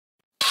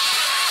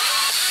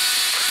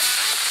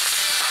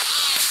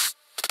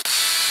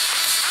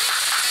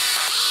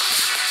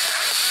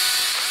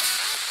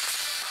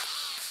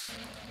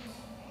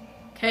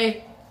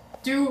Okay,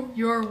 do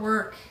your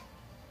work.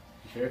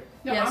 Sure?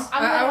 No, Yes,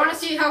 I'm I want to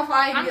see how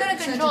high. I'm gonna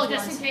control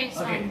just in case.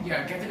 Okay,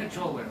 yeah, get the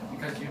controller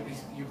because you're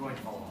going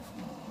to fall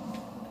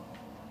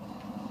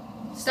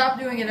off. Stop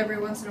doing it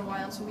every once in a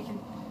while so we can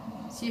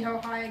see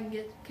how high I can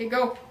get. Okay,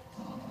 go.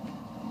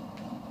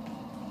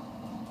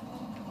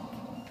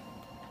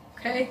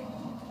 Okay,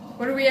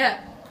 what are we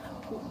at?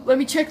 Let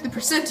me check the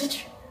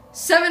percentage.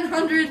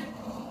 700.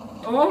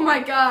 Oh my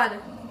god.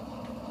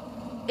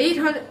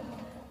 800.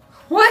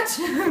 What?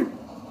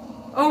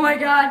 Oh my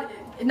god.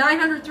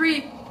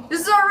 903.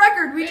 This is our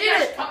record. We did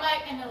it. Come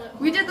back and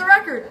We did the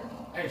record.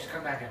 Hey, just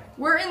come back in.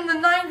 We're in the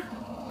 9.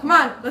 Come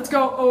on, let's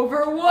go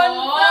over 1,000.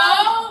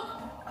 Oh!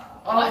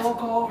 Oh, we'll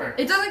go over.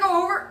 It doesn't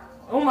go over.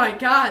 Oh my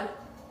god.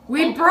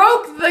 We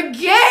broke the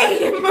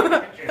game.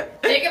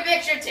 Take a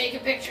picture. Take a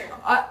picture.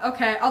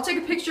 Okay, I'll take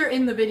a picture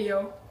in the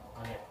video.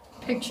 Okay.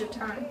 Picture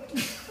time.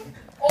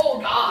 Oh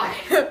god.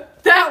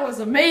 That was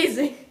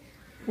amazing.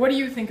 What do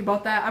you think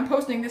about that? I'm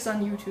posting this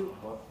on YouTube.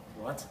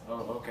 What?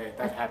 Oh, okay,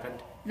 that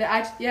happened.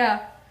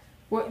 Yeah.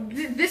 What?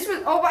 This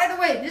was. Oh, by the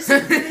way, this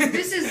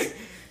is.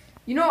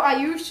 You know,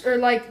 Ayush or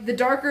like the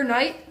Darker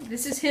Knight.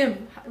 This is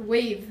him.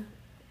 Wave.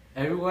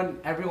 Everyone.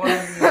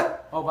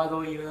 Oh, by the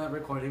way, you know that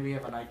recording we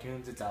have on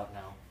iTunes. It's out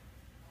now.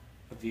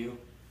 With you?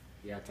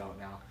 Yeah, it's out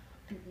now.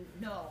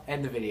 No.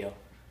 End the video.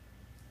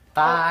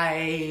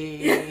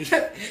 Bye.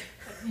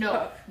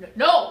 No.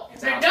 No.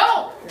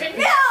 No.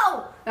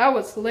 That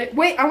was hilarious.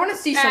 Wait, I want to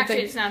see something.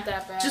 Actually, it's not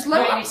that bad. Just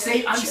let me.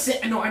 I'm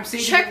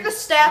saving. Check the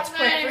stats I'm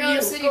quick gonna for go you.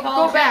 to City Go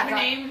Hall, back. check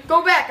my name.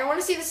 Go back. I want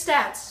to see the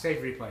stats.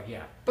 Save replay,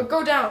 yeah. But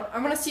go down. I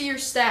want to see your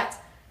stats.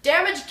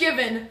 Damage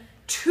given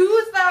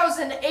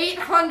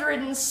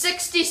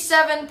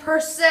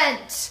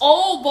 2,867%.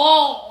 Oh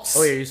balls.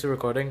 Oh, you're used to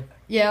recording?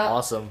 Yeah.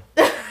 Awesome.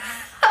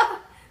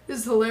 This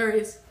is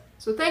hilarious.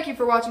 So thank you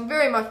for watching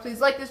very much.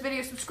 Please like this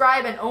video,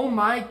 subscribe, and oh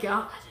my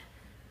god.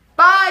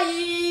 Bye!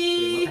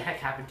 Wait, what the heck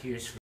happened to your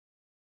screen?